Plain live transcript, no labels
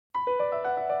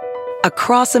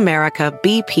Across America,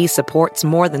 BP supports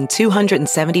more than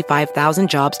 275,000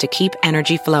 jobs to keep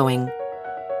energy flowing.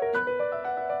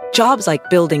 Jobs like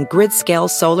building grid-scale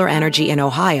solar energy in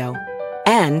Ohio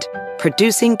and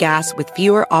producing gas with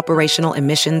fewer operational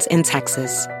emissions in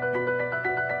Texas.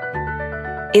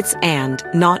 It's and,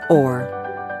 not or.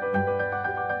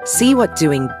 See what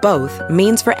doing both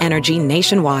means for energy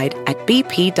nationwide at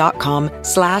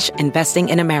bp.com/investing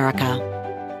in America.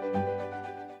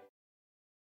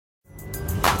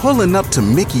 Pulling up to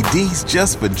Mickey D's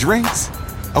just for drinks?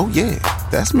 Oh yeah,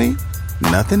 that's me.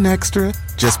 Nothing extra,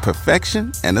 just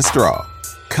perfection and a straw.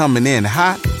 Coming in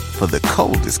hot for the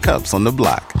coldest cups on the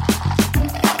block.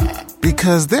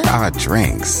 Because there are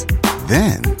drinks.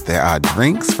 Then there are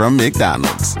drinks from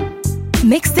McDonald's.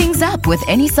 Mix things up with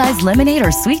any size lemonade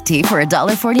or sweet tea for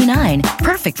 $1.49.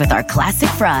 Perfect with our classic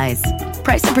fries.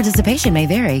 Price and participation may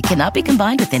vary. Cannot be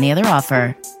combined with any other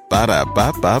offer.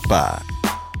 Ba-da-ba-ba-ba.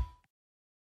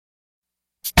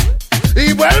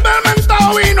 Y vuelve el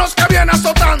mentado Vinos que viene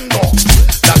azotando.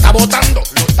 La está botando,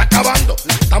 lo está acabando,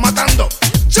 la está matando.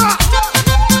 ¡Ya!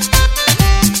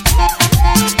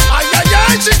 ¡Ay, ay,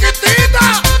 ay,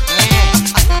 chiquitita!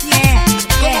 Yeah.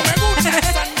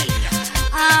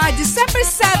 December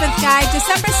 7th, guys.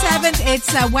 December 7th,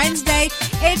 it's Wednesday.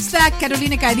 It's the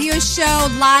Carolina Cadillo Show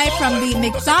live from the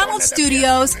McDonald's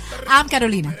studios. I'm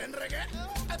Carolina.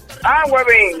 I'm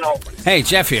Webino. Hey,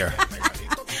 Jeff here.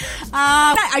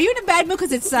 Are you in a bad mood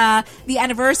because it's the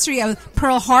anniversary of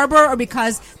Pearl Harbor or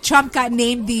because Trump got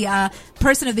named the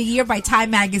Person of the Year by Time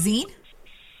Magazine?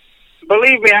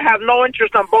 Believe me, I have no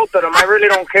interest on both of them. I really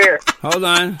don't care. Hold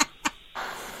on.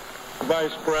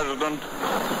 Vice President,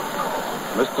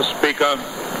 Mr. Speaker,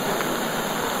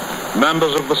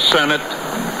 members of the Senate,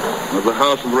 of the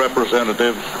House of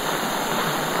Representatives,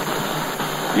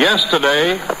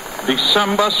 yesterday,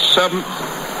 December 7th,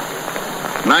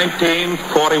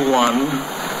 1941,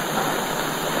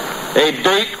 a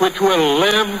date which will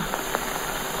live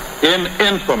in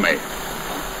infamy.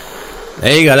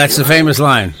 There you go. That's the famous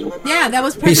line. Yeah, that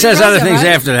was President He says Roosevelt, other things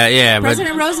right? after that, yeah.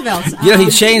 President Roosevelt. You know,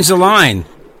 he changed the line.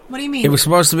 What do you mean? It was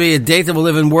supposed to be a date that will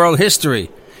live in world history.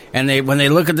 And when they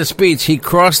look at the speech, he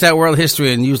crossed out world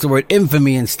history and used the word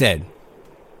infamy instead.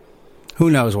 Who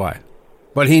knows why?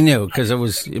 But he knew, because it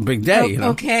was a big day, you know.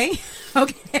 Okay.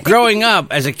 Growing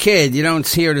up as a kid, you don't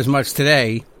hear it as much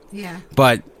today. Yeah.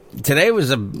 But today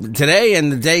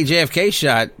and the day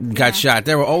JFK got shot,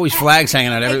 there were always flags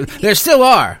hanging out. There still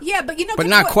are. Yeah, but you know, but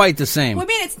not quite the same. Well, I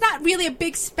mean, it's not really a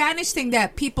big Spanish thing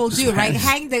that people do, right?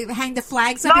 Hang the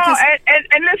flags up. No, because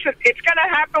and listen, it's gonna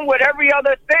happen with every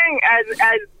other thing as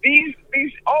these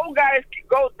old guys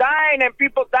go dying and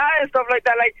people die and stuff like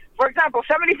that. Like, for example,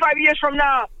 75 years from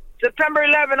now, September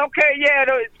 11. Okay, yeah,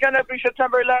 it's gonna be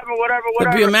September 11, whatever.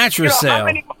 It'll be a mattress sale.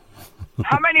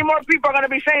 How many more people are going to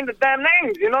be saying the damn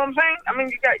names? You know what I'm saying? I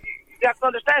mean, you have to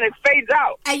understand, it fades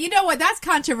out. And you know what? That's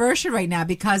controversial right now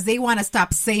because they want to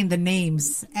stop saying the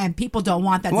names, and people don't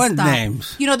want that to stop. What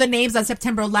names? You know the names on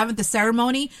September 11th, the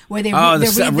ceremony where they're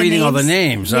reading all the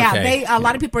names. Okay. Yeah, a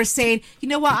lot of people are saying, you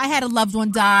know what? I had a loved one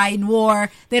die in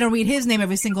war. They don't read his name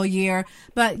every single year,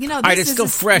 but you know, it's still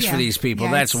fresh for these people.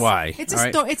 Yeah, that's why. It's a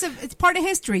story. It's part of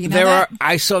history. You know.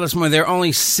 I saw this morning. There are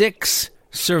only 6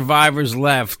 survivors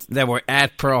left that were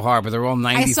at Pearl Harbor. They're all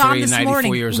 93 and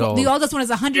 94 years old. The oldest one is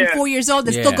 104 years old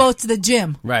that still goes to the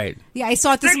gym. Right. Yeah, I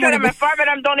saw it this morning. 5 of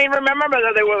them don't even remember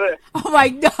that they were there. Oh my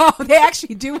God, they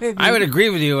actually do it. I would agree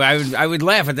with you. I would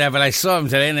laugh at that, but I saw them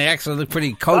today, and they actually look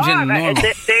pretty cogent and normal.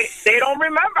 They don't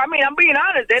remember. I mean, I'm being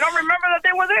honest. They don't remember that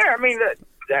they were there. I mean,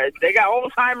 they got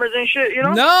Alzheimer's and shit, you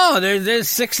know? No, there's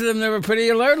 6 of them that were pretty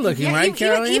alert looking, right,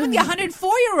 Carolina? Even the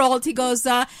 104-year-old, he goes,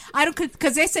 I don't,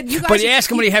 because they said you guys. But you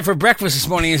ask him what he had for breakfast this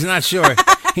morning, he's not sure.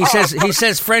 He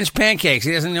says French pancakes.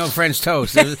 He doesn't know French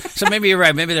toast. So maybe you're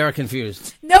right. Maybe they were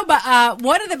confused. No, but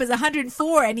one of them is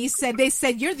 104, and they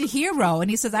said you're the hero, and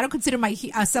he says I don't consider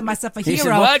myself a hero. He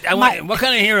said what? What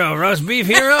kind of hero? Roast beef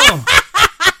hero?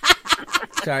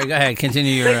 Sorry, go ahead.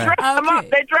 Continue your... They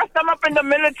dressed them up in the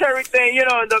military thing, you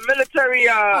know, the military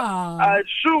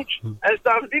suits and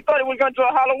stuff. They thought it was going to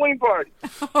a Halloween party.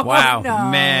 Wow,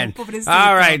 man.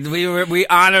 All right, we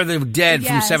honor the dead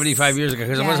from 75 years ago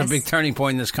because it was a big turning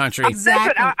point in this country. Exactly.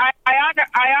 Listen, I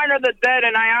honor the dead,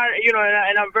 and I honor, you know,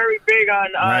 and I'm very big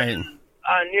on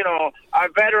you know, our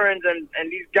veterans and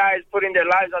these guys putting their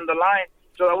lives on the line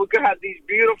so that we could have these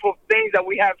beautiful things that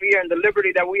we have here and the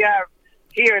liberty that we have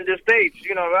here in the States.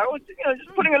 You know, I was, just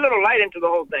putting a little light into the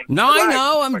whole thing. No, I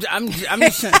know. I'm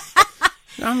just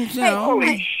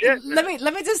Holy shit! Let me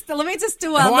just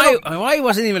do a Hawaii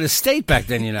wasn't even a state back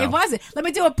then, you know. It wasn't. Let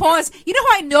me do a pause. You know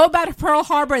how I know about Pearl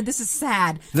Harbor? And this is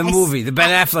sad. The movie, the Ben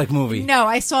Affleck movie. No,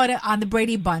 I saw it on the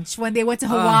Brady Bunch when they went to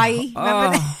Hawaii.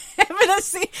 Remember the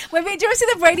scene? Wait, did you ever see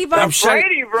the Brady Bunch?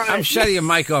 I'm shutting your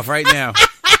mic off right now.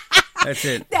 That's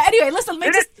it. Anyway, listen.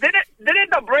 Didn't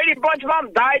the Brady Bunch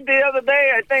mom died the other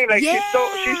day? I think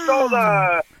she sold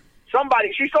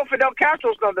somebody. She sold Fidel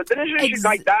Castro's something. Didn't she? She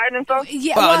died and stuff.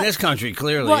 Yeah. Well, in this country,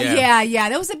 clearly. Well, yeah.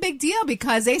 That was a big deal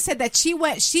because they said that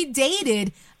she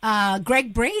dated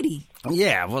Greg Brady.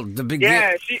 Yeah. Well, the big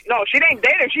deal. She didn't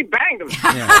date him. She banged him.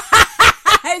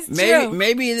 Yeah.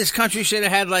 Maybe this country should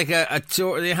have had like a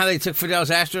tour. You know how they took Fidel's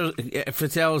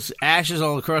ashes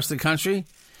all across the country?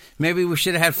 Maybe we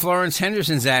should have had Florence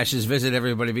Henderson's ashes visit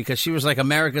everybody because she was like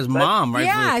America's mom, right?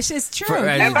 Yeah, it's true.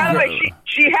 And by the way,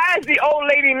 she has the old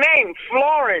lady name,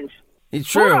 Florence. It's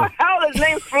true. Who the hell is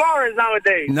named Florence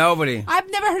nowadays? Nobody. I've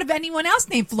never heard of anyone else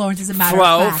named Florence, as a matter of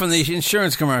fact. Flo from the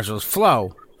insurance commercials.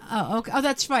 Flo. Oh, okay. Oh,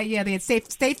 that's right. Yeah, they had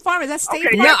State Farm. Is that State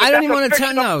Farm? No, I don't even want to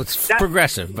tell. No, it's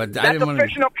progressive, but I didn't want to.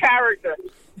 That's a fictional character.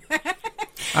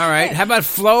 All right. How about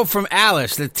Flo from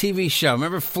Alice, the TV show?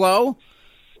 Remember Flo?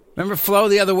 Remember Flo,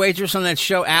 the other waitress on that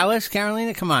show, Alice?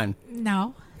 Carolina, come on.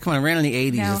 No. Come on, it ran in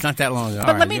the 80s. No. It's not that long ago.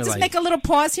 But let me just make a little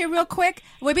pause here real quick.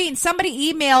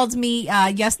 Somebody emailed me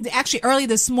actually early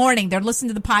this morning. They're listening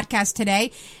to the podcast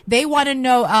today. They want to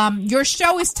know, your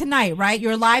show is tonight, right?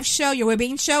 Your live show, your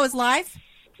Webin show is live?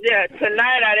 Yeah,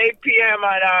 tonight at 8 p.m.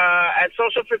 at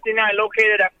Social 59,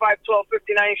 located at 512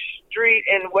 59th Street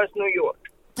in West New York.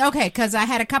 Okay, because I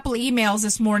had a couple of emails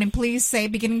this morning. Please say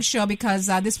beginning show because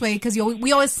this way, because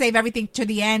we always save everything to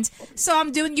the end. So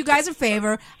I'm doing you guys a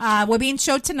favor. We're being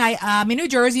showed tonight in New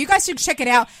Jersey. You guys should check it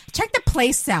out. Check the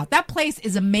place out. That place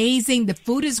is amazing. The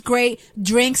food is great.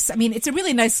 Drinks. I mean, it's a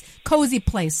really nice, cozy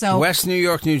place. So West New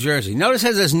York, New Jersey. Notice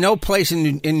how there's no place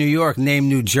in New York named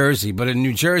New Jersey, but in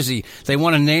New Jersey they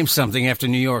want to name something after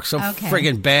New York. So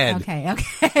friggin' bad.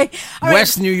 Okay.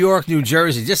 West New York, New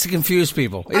Jersey, just to confuse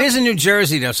people. It is in New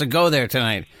Jersey though, so go there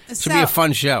tonight. It should be a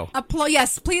fun show.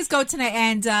 Yes, please go tonight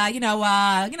and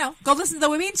go listen to the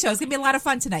Webin show. It's gonna be a lot of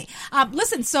fun tonight.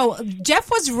 Listen, so Jeff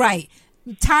was right.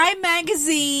 Time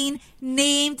Magazine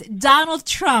named Donald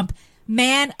Trump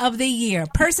Man of the Year,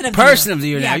 Person of the Year. Person of the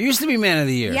Year. Now, it used to be Man of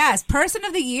the Year. Yes, Person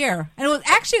of the Year, and it was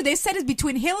actually they said it's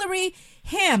between Hillary,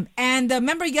 him, and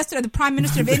remember yesterday the Prime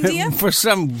Minister of India for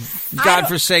some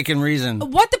godforsaken reason.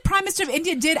 What the Prime Minister of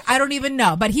India did, I don't even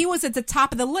know, but he was at the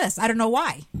top of the list. I don't know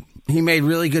why. He made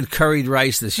really good curried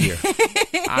rice this year.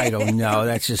 I don't know.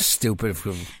 That's just stupid. Is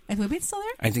Webin still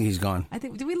there? I think he's gone.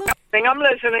 Did we lose? I'm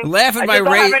listening. Laugh at I don't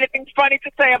have anything funny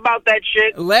to say about that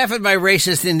shit. Laugh at my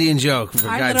racist Indian joke.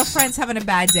 Our little friend's having a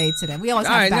bad day today. We always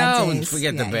have bad days.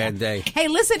 Forget the bad day. Hey,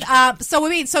 listen. You know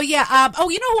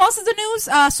who else is in the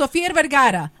news? Sofia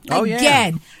Vergara.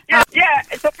 Again. Yeah.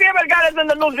 Sofia Vergara's in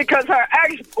the news because her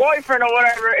ex-boyfriend or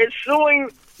whatever is suing.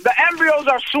 The embryos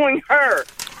are suing her.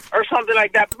 Or something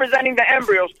like that, presenting the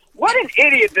embryos. What an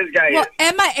idiot this guy is.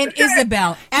 Emma and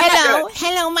Isabel.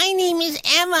 Hello, my name is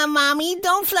Emma, Mommy.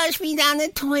 Don't flush me down the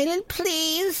toilet,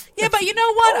 please. Yeah, but you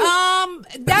know what?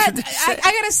 I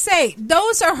gotta say,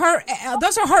 those are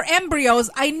her embryos.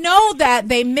 I know that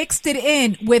they mixed it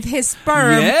in with his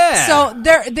sperm. Yeah. So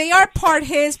they are part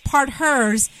his, part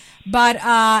hers. But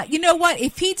you know what?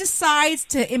 If he decides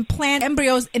to implant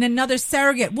embryos in another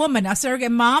surrogate woman, a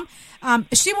surrogate mom,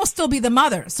 she will still be the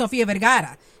mother, Sofia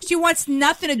Vergara. She wants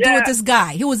nothing to do with this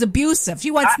guy. He was abusive. She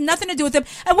wants nothing to do with him.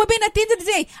 And at the end of the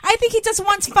day, I think he just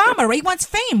wants fama, right? He wants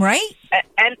fame, right?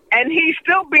 And he's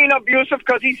still being abusive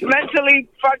because he's mentally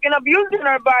fucking abusing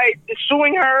her by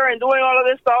suing her and doing all of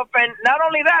this stuff. And not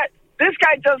only that, this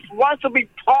guy just wants to be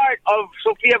part of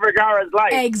Sofia Vergara's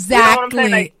life. Exactly. You know what I'm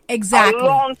saying? Like, exactly. A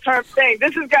long-term thing.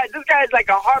 This guy is like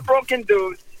a heartbroken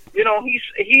dude. You know,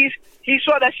 he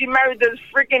saw that she married this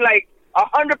freaking like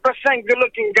 100%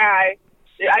 good-looking guy.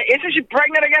 Isn't she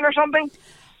pregnant again or something?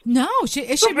 No, is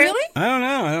she really? I don't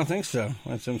know. I don't think so.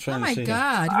 That's what I'm trying to see. Oh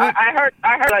my God! I heard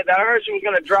like that. I heard she was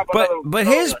going to drop another. But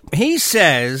he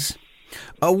says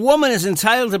a woman is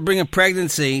entitled to bring a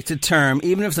pregnancy to term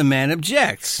even if the man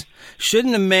objects.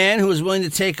 Shouldn't a man who is willing to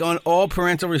take on all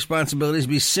parental responsibilities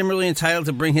be similarly entitled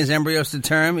to bring his embryos to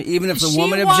term, even if the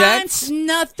woman objects? She wants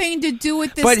nothing to do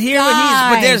with this but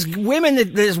guy. But there's women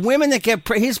that get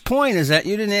his point is that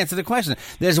you didn't answer the question.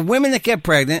 There's women that get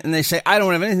pregnant and they say, I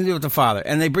don't have anything to do with the father,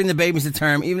 and they bring the babies to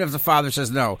term, even if the father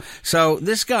says no. So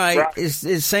this guy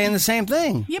is saying the same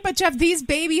thing. Yeah, but Jeff, these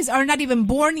babies are not even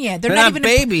born yet. They're not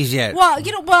babies yet. Well,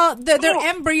 their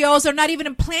embryos are not even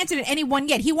implanted in anyone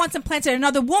yet. He wants implanted in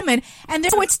another woman, and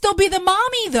therefore would still be the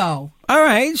mommy, though. All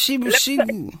right, Let me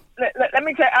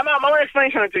tell you, I'm going to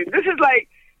explain something to you. This is like,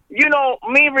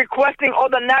 me requesting all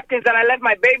the napkins that I left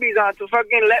my babies on to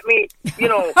fucking let me, you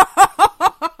know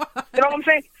what I'm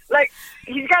saying? Like,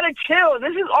 he's got to chill.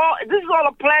 This is all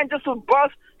a plan just to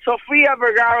bust Sofia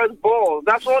Vergara's balls.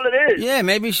 That's all it is. Yeah,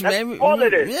 maybe all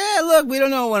it is. Yeah, look, we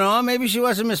don't know what went on. Maybe she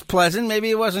wasn't Miss Pleasant. Maybe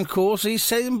it wasn't cool. So he's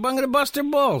saying, I'm going to bust her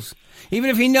balls. Even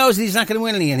if he knows he's not going to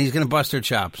win in the end, he's going to bust her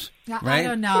chops. Right? I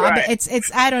don't know. Right.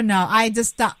 I don't know. I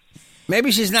just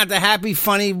Maybe she's not the happy,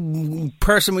 funny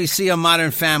person we see on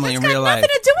Modern Family in real life. Nothing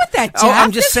to do with that, Jeff. Oh,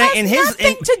 I'm just saying, in his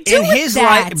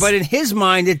life, but in his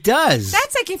mind, it does.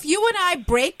 That's like if you and I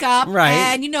break up, right?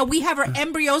 And we have our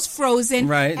embryos frozen,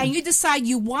 right? And you decide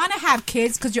you want to have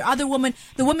kids because your other woman,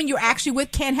 the woman you're actually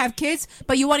with, can't have kids,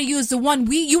 but you want to use the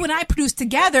one you and I produced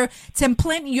together to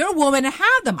implant in your woman and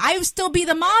have them. I would still be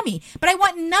the mommy, but I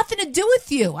want nothing to do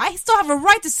with you. I still have a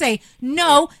right to say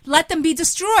no. Let them be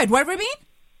destroyed. Whatever I mean.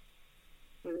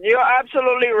 You're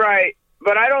absolutely right,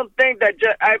 but I don't think that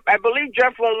I believe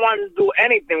Jeff won't want to do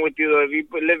anything with you though, if you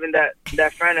live in that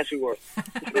fantasy world.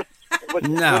 It was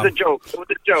a joke. It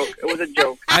was a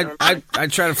joke. I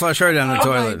try to flush her down the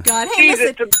toilet. Oh my God! Hey,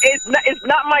 listen, it's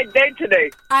not my day today.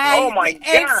 Oh my God!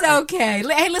 It's okay.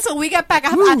 Hey, listen, we got back.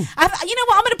 You know what?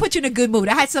 I'm going to put you in a good mood.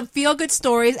 I had some feel good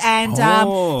stories and a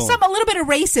little bit of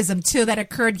racism too that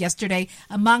occurred yesterday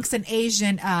amongst an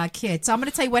Asian kid. So I'm going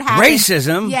to tell you what happened.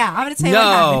 Racism? Yeah, I'm going to tell you what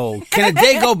happened. No, can a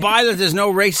day go by that there's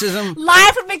no racism?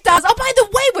 Live from McDonald's. Oh, by the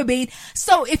way, Wabine,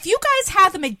 so if you guys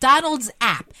have the McDonald's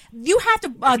app, you have to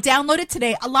download it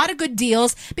today. A lot of good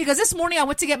deals because this morning I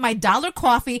went to get my $1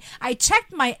 coffee. I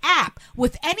checked my app.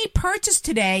 With any purchase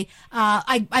today,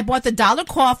 I bought the $1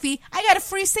 coffee. I got a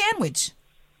free sandwich.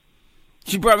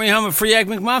 She brought me home a free Egg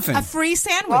McMuffin. A free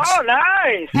sandwich. Oh,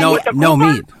 nice. No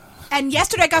meat. And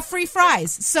yesterday I got free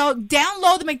fries. So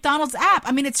download the McDonald's app.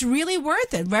 I mean, it's really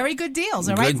worth it. Very good deals.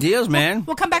 All right. Good deals, man.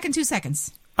 We'll come back in 2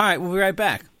 seconds. All right, we'll be right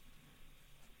back.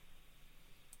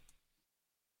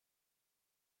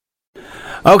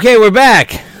 Okay, we're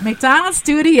back. McDonald's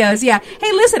Studios, yeah.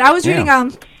 Hey, listen, I was reading, our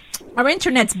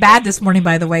internet's bad this morning,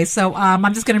 by the way, so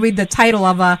I'm just going to read the title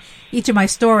of each of my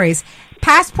stories.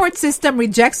 Passport system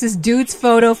rejects this dude's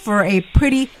photo for a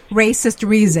pretty racist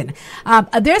reason.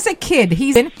 There's a kid,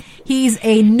 he's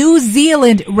a New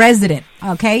Zealand resident,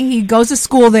 okay? He goes to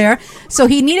school there, so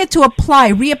he needed to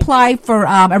reapply for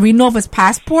a renewal of his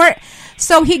passport.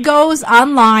 So he goes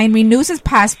online, renews his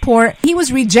passport. He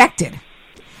was rejected.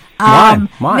 Why?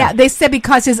 Now, they said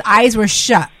because his eyes were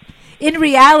shut. In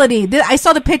reality, I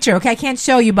saw the picture. Okay, I can't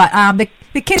show you, but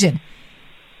the kitchen.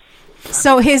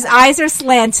 So his eyes are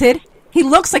slanted. He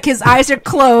looks like his eyes are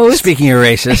closed. Speaking of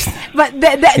racist, but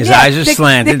his eyes are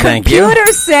slanted. Thank you. The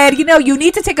computer said, you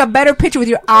need to take a better picture with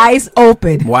your eyes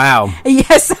open. Wow.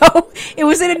 Yeah, so it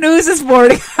was in the news this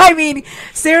morning. I mean,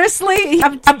 seriously,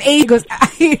 I'm 8.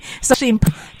 So she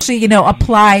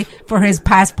apply for his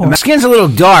passport. My skin's a little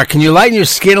dark. Can you lighten your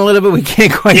skin a little bit? We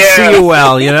can't quite see you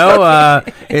well.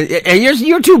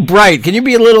 You're too bright. Can you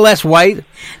be a little less white?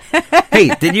 Hey,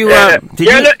 you're a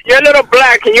little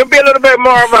black. Can you be a little bit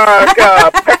more of a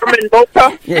peppermint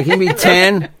mocha? Yeah, can you be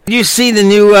tan? Did you see the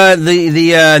new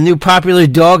new popular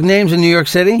dog names in New York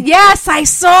City? Yes, I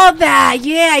saw that.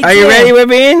 Yeah, Are you ready,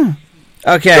 Wabine?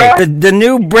 Okay, the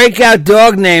new breakout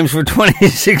dog names for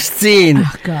 2016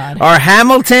 are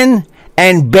Hamilton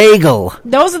and Bagel.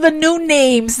 Those are the new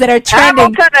names that are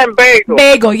trending. Hamilton and Bagel.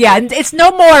 Bagel, yeah. It's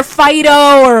no more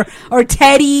Fido or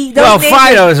Teddy.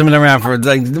 Fido hasn't been around for, it's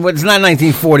not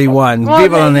 1941. People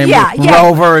don't name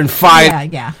Rover and Fido.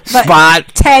 Yeah. Spot.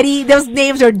 Teddy, those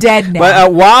names are dead now.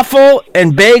 But Waffle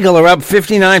and Bagel are up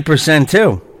 59%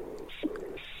 too.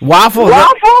 Waffle,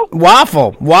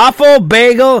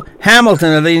 Bagel,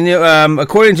 Hamilton are the new,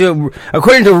 according to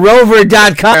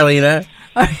Rover.com, Carolina.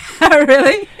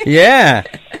 Really? Yeah.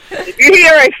 If you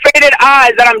hear a faded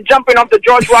eyes that I'm jumping off the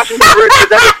George Washington Bridge,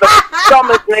 that's the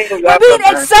dumbest name.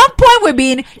 At some point,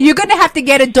 you're going to have to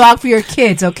get a dog for your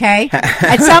kids, okay?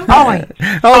 At some point.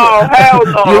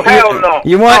 Hell no.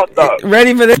 You want,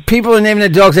 ready for this? People are naming their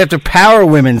dogs after power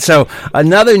women. So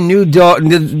another new dog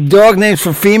names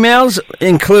for females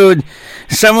include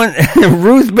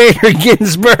Ruth Bader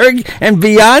Ginsburg and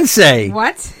Beyonce.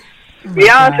 What?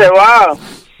 Beyonce, wow.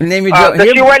 Name your dog.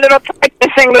 Does she wear little tights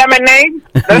and sing Lemonade?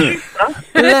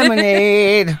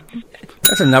 Lemonade.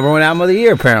 That's the number one album of the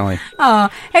year, apparently.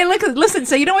 Hey, listen.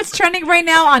 So you know what's trending right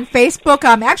now on Facebook?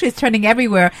 Actually, it's trending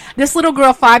everywhere. This little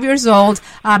girl, 5 years old,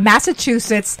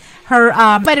 Massachusetts. Her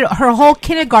invited her whole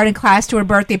kindergarten class to her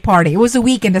birthday party. It was a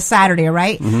weekend, a Saturday,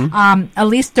 right? Mm-hmm. At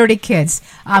least 30 kids.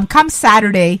 Come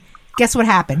Saturday. Guess what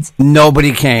happens?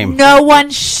 Nobody came. No one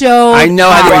showed. I know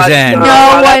how it ends.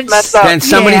 No one. Then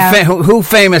somebody who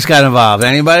famous got involved?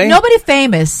 Anybody? Nobody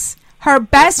famous. Her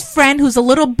best friend, who's a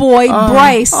little boy,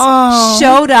 Bryce,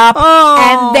 showed up,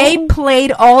 and they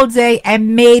played all day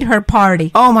and made her party.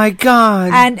 Oh, my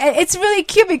God. And it's really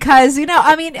cute because, she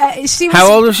was...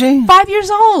 How old was she? 5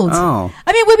 years old. Oh.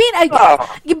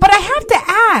 But I have to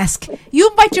ask, you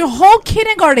invite your whole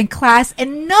kindergarten class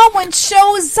and no one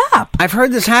shows up. I've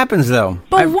heard this happens, though.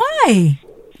 But why?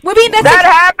 That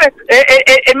happens.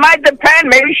 It might depend.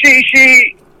 Maybe she's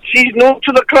new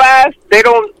to the class. They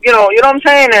don't, you know what I'm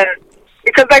saying? And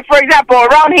because, like, for example,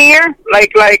 around here,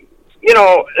 like you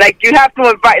have to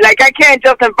invite, like, I can't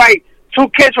just invite 2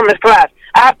 kids from his class.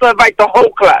 I have to invite the whole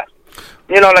class,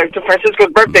 like to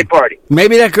Francisco's birthday party.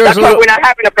 Maybe that girl's That's why we're not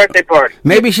having a birthday party.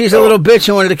 Maybe she's a little bitch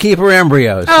and wanted to keep her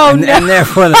embryos. Oh, and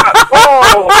therefore the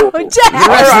Jack. The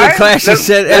rest of the class just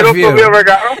said F you.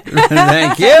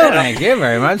 Thank you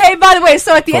very much. Hey, by the way,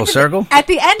 so at the at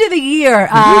the end of the year,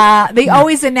 they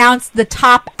always announce the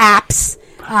top apps.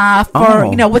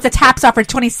 What the taps are for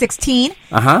 2016.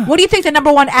 What do you think the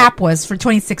number one app was for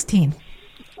 2016?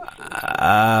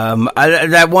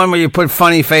 That one where you put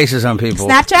funny faces on people.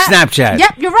 Snapchat?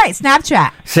 Yep, you're right.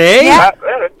 Snapchat. See? Yep.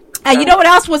 You know what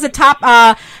else was the top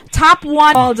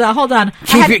one? Hold on.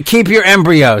 Keep your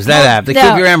embryos. That app. The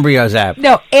Keep Your Embryos app.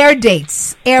 No, Air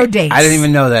Dates. I didn't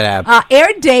even know that app. Air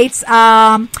Dates.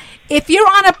 If you're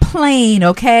on a plane,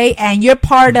 okay, and you're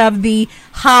part of the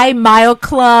High Mile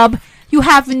Club, you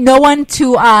have no one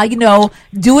to,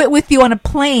 do it with you on a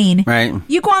plane. Right.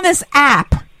 You go on this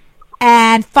app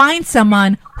and find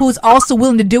someone who's also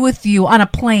willing to do it with you on a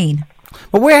plane.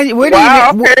 But where do you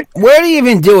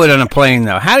even do it on a plane,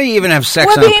 though? How do you even have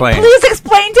sex on a plane? Please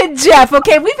explain to Jeff,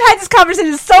 okay? We've had this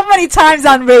conversation so many times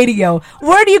on radio.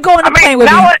 Where do you go on a plane with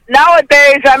me?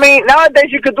 Nowadays,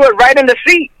 you could do it right in the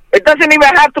seat. It doesn't even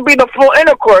have to be the full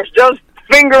intercourse, just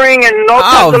fingering and all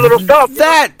kinds of little stuff.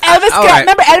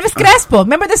 Remember Elvis Crespo?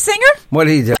 Remember the singer? What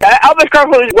did he do? Elvis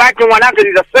Crespo is whacking one out because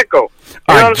he's a sicko.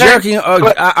 Jerking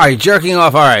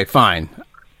off. All right, fine.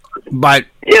 But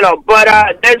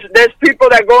there's people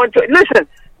that go into listen.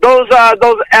 Those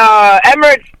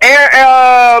Emirates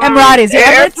airplanes, the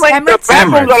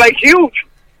bathrooms are like huge.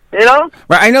 Right,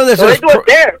 I know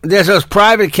there's those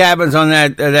private cabins on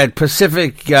that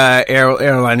Pacific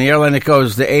airline, the airline that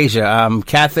goes to Asia,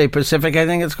 Cathay Pacific, I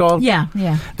think it's called. Yeah.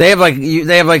 They have like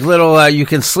little you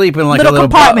can sleep in like little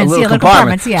compartments, little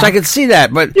compartments. So I could see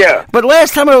that, but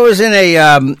last time I was in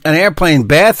an airplane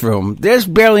bathroom, there's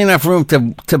barely enough room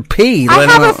to pee. I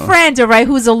have a friend, all right,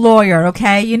 who's a lawyer.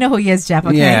 Okay, you know who he is, Jeff.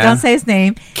 Okay, don't say his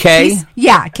name. K.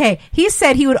 K. He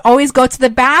said he would always go to the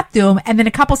bathroom, and then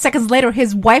a couple seconds later,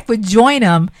 his wife would join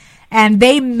him, and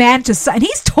they managed to. And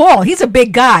he's tall; he's a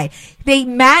big guy. They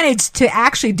managed to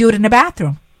actually do it in the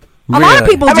bathroom. Really? A lot of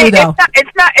people do, though.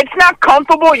 It's not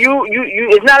comfortable. You.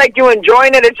 It's not like you're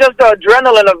enjoying it. It's just the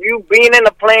adrenaline of you being in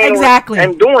the plane,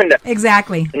 and doing that.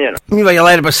 Exactly. Meanwhile, you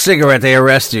light up a cigarette, they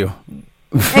arrest you.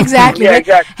 Exactly.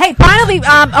 Exactly. Hey, finally,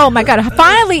 oh my God!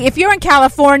 Finally, if you're in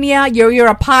California, you're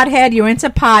a pothead, you're into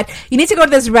pot, you need to go to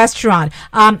this restaurant.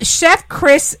 Chef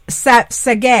Chris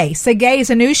Segay. Segay is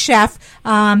a new chef.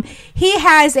 He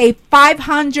has a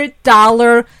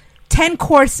 $500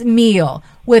 10-course meal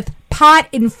with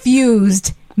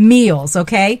pot-infused meals.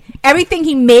 Okay, everything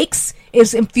he makes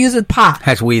is infused with pot.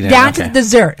 Has weed in it. Down to the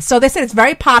dessert. So they said it's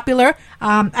very popular.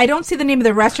 I don't see the name of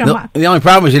the restaurant. The only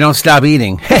problem is you don't stop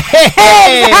eating.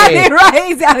 Exactly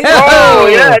right. Exactly. Oh,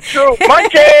 yeah, true.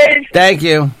 Munchies. Thank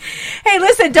you. Hey,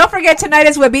 listen, don't forget tonight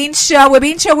is Webin Show.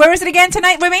 Webin Show, where is it again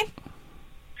tonight, Webin?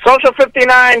 Social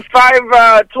 59,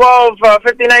 512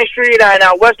 59th Street, and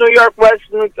West New York, West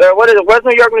New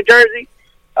York, New Jersey.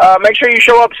 Make sure you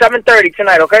show up 7:30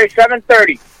 tonight, okay?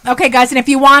 7:30. Okay, guys, and if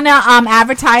you want to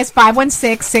advertise,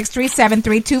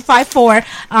 516-637-3254.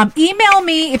 Email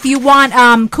me if you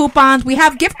want coupons. We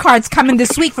have gift cards coming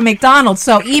this week from McDonald's,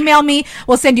 so email me.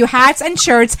 We'll send you hats and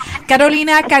shirts.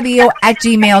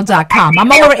 CarolinaCadillo@gmail.com.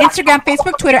 I'm all over Instagram,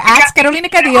 Facebook, Twitter, @Carolina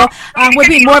Cadillo. Would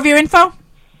be more of your info?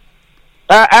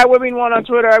 At Webin1 on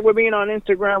Twitter, at Webin on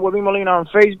Instagram, Webin Molina on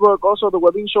Facebook. Also, the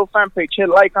Webin Show fan page. Hit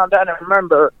like on that, and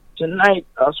remember, tonight,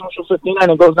 Social 59,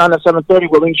 it goes down at 7:30,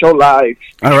 Webin Show Live.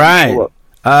 All right.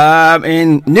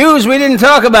 In news we didn't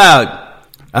talk about,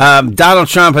 Donald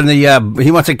Trump and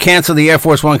he wants to cancel the Air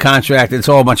Force One contract. It's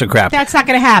all a bunch of crap. That's not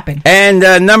going to happen.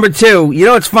 And number 2, you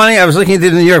know what's funny? I was looking at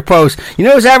the New York Post. You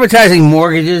know who's advertising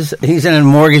mortgages? He's in a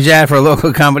mortgage ad for a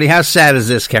local company. How sad is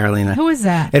this, Carolina? Who is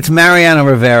that? It's Mariano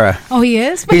Rivera. Oh, he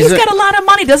is? But he's got a lot of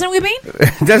money, doesn't he, Bean?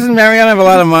 Doesn't Mariano have a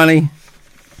lot of money?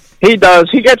 He does.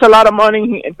 He gets a lot of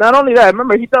money. Not only that,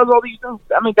 remember, he does all these things.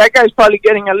 I mean, that guy's probably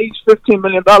getting at least $15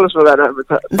 million for that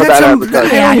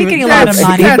advertising. Yeah, he's getting a lot of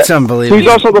money. That's unbelievable. He's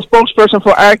also the spokesperson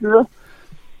for Acura.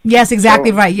 Yes,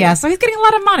 exactly right. Yeah, so he's getting a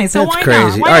lot of money. So That's why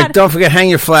crazy. not? All right, don't forget,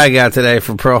 hang your flag out today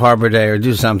for Pearl Harbor Day or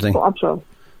do something. Oh, I'm sorry.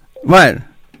 What?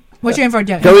 What's your info,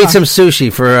 Jeff? Go eat some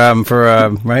sushi for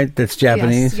right? That's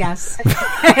Japanese. Yes.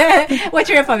 What's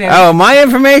your info, baby? Oh, my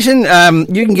information?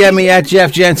 You can get me at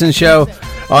Jeff Jensen Show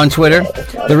on Twitter,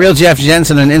 The Real Jeff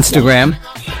Jensen on Instagram,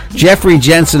 Jeffrey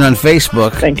Jensen on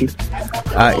Facebook. Thank you.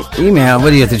 Email, what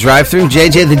do you have to drive through?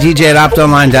 JJTheDJ at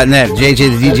optonline.net.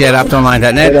 JJTheDJ at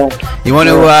optonline.net. You want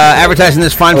to advertise in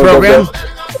this fine program?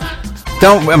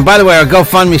 And by the way, our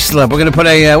GoFundMe slip. We're going to put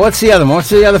a, what's the other one? What's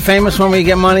the other famous one where you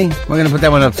get money? We're going to put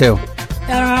that one up too.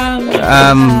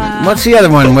 What's the other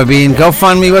one, Wabine?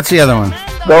 GoFundMe, what's the other one?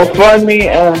 GoFundMe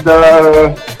and,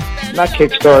 not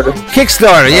Kickstarter.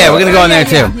 Kickstarter, yeah, we're going to go on there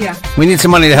too. Yeah. We need some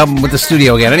money to help with the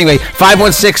studio again. Anyway,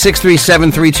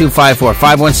 516-637-3254.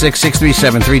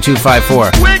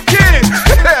 516-637-3254. Wicked!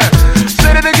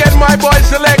 Say it again, my boy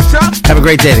selector. Have a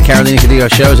great day. The Carolina Cadillo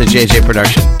Show is a JJ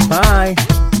production. Bye.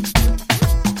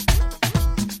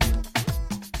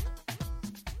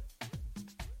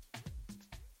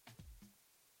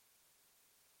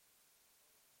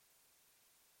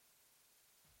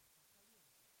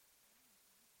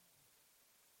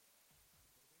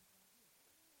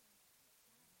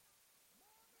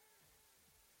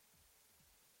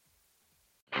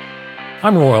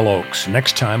 I'm Royal Oakes.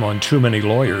 Next time on Too Many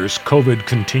Lawyers, COVID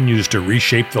continues to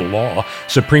reshape the law.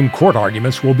 Supreme Court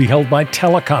arguments will be held by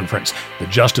teleconference. The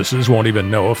justices won't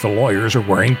even know if the lawyers are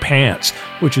wearing pants,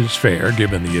 which is fair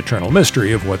given the eternal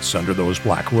mystery of what's under those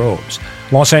black robes.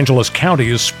 Los Angeles County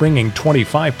is springing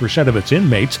 25% of its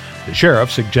inmates. The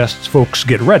sheriff suggests folks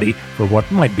get ready for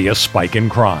what might be a spike in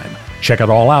crime. Check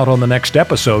it all out on the next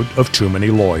episode of Too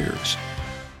Many Lawyers.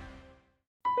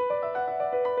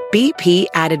 BP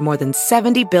added more than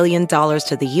 $70 billion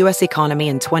to the U.S. economy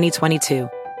in 2022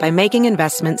 by making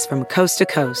investments from coast to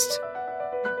coast.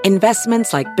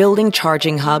 Investments like building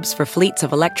charging hubs for fleets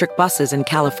of electric buses in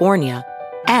California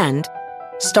and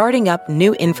starting up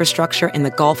new infrastructure in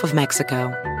the Gulf of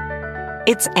Mexico.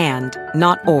 It's and,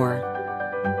 not or.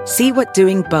 See what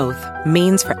doing both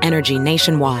means for energy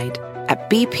nationwide at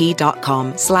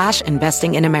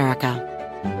bp.com/investing in America.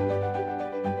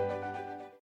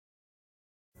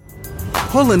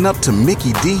 Pulling up to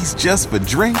Mickey D's just for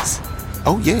drinks?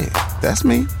 Oh yeah, that's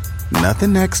me.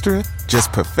 Nothing extra,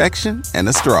 just perfection and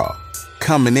a straw.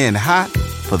 Coming in hot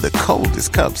for the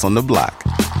coldest cups on the block.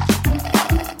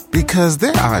 Because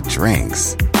there are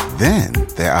drinks. Then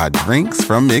there are drinks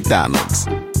from McDonald's.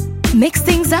 Mix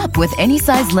things up with any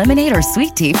size lemonade or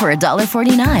sweet tea for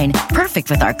 $1.49. Perfect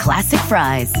with our classic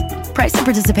fries. Price and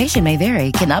participation may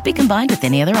vary. Cannot be combined with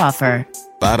any other offer.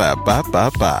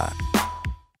 Ba-da-ba-ba-ba.